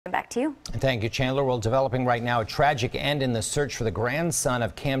Back to you. Thank you, Chandler. Well, developing right now a tragic end in the search for the grandson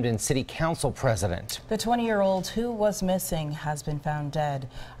of Camden City Council President. The 20-year-old who was missing has been found dead.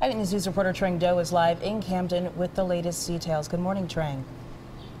 Eyewitness News reporter Trang Do is live in Camden with the latest details. Good morning, Trang.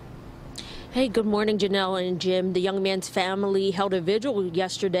 Hey, good morning, Janelle and Jim. The young man's family held a vigil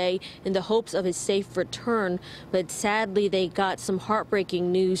yesterday in the hopes of his safe return, but sadly they got some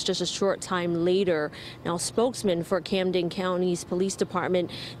heartbreaking news just a short time later. Now, spokesman for Camden County's police department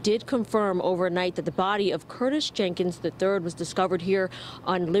did confirm overnight that the body of Curtis Jenkins III was discovered here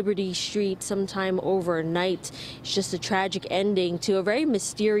on Liberty Street sometime overnight. It's just a tragic ending to a very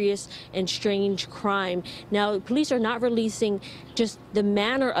mysterious and strange crime. Now, police are not releasing just the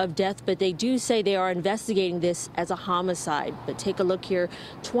manner of death, but they do say they are investigating this as a homicide. But take a look here.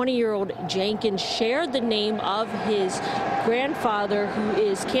 20-year-old Jenkins shared the name of his grandfather, who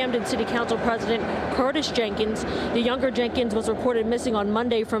is Camden City Council President Curtis Jenkins. The younger Jenkins was reported missing on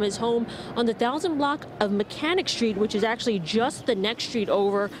Monday from his home on the 1000 block of Mechanic Street, which is actually just the next street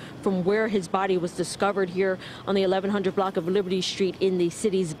over from where his body was discovered here on the 1100 block of Liberty Street in the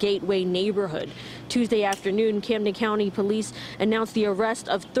city's Gateway neighborhood. Tuesday afternoon, Camden County Police announced the arrest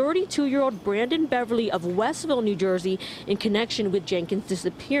of 32-year-old Brandon Beverly of Westville, New Jersey, in connection with Jenkins'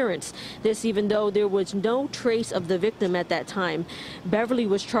 disappearance. This even though there was no trace of the victim at that time. Beverly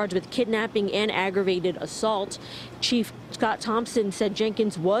was charged with kidnapping and aggravated assault. Chief Scott Thompson said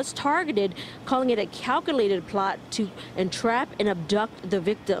Jenkins was targeted, calling it a calculated plot to entrap and abduct the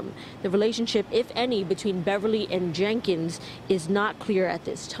victim. The relationship, if any, between Beverly and Jenkins is not clear at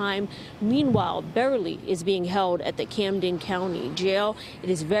this time. Meanwhile, Beverly is being held at the Camden County Jail. It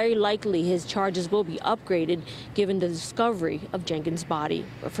is very likely his charges will be upgraded given the discovery of Jenkins' body.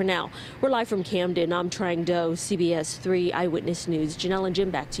 But for now, we're live from Camden. I'm Trang Do, CBS 3 Eyewitness News. Janelle and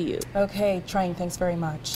Jim, back to you. Okay, Trang, thanks very much.